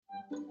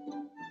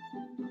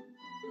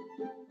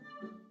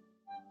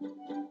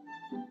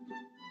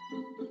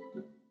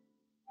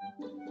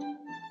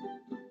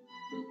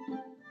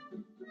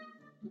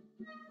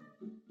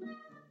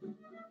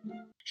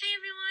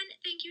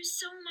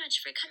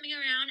for coming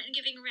around and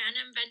giving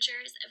Random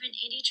Ventures of an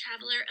Indie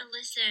Traveler a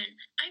listen.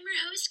 I'm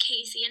your host,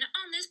 Casey, and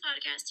on this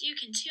podcast, you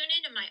can tune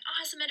into my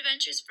awesome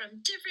adventures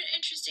from different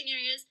interesting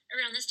areas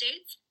around the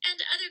States and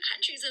other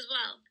countries as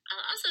well.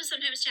 I'll also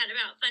sometimes chat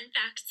about fun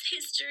facts,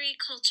 history,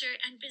 culture,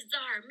 and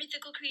bizarre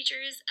mythical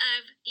creatures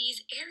of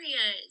these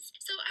areas.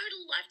 So I would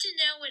love to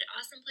know what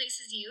awesome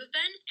places you have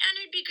been, and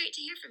it'd be great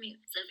to hear from you.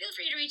 So feel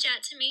free to reach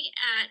out to me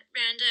at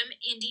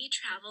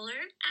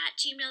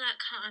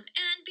randomindietraveler@gmail.com,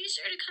 and be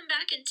sure to come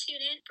back and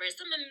tune in for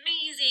some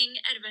amazing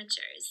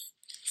adventures,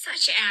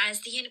 such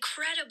as the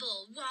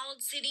incredible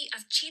walled city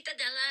of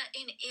Cittadella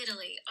in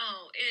Italy.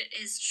 Oh, it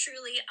is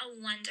truly a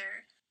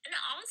wonder. And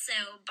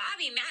also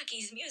Bobby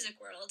Mackey's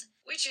Music World,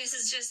 which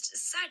is just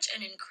such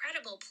an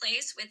incredible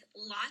place with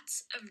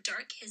lots of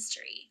dark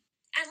history.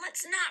 And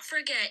let's not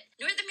forget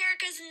North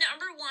America's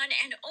 #1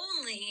 and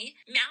only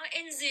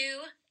Mountain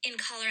Zoo in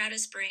Colorado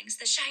Springs,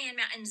 the Cheyenne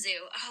Mountain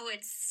Zoo. Oh,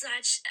 it's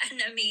such an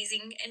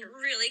amazing and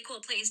really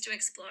cool place to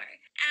explore.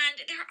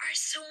 And there are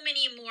so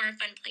many more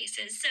fun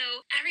places,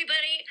 so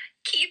everybody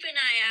keep an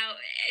eye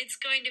out. It's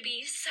going to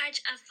be such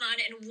a fun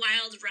and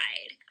wild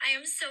ride. I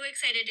am so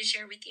excited to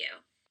share with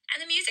you.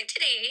 And the music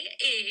today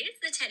is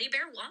the Teddy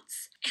Bear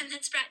Waltz, and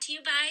that's brought to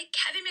you by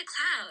Kevin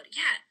MacLeod.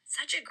 Yeah,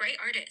 such a great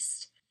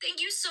artist. Thank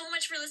you so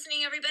much for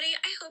listening, everybody.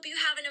 I hope you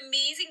have an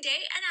amazing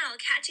day, and I'll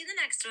catch you in the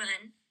next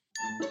one.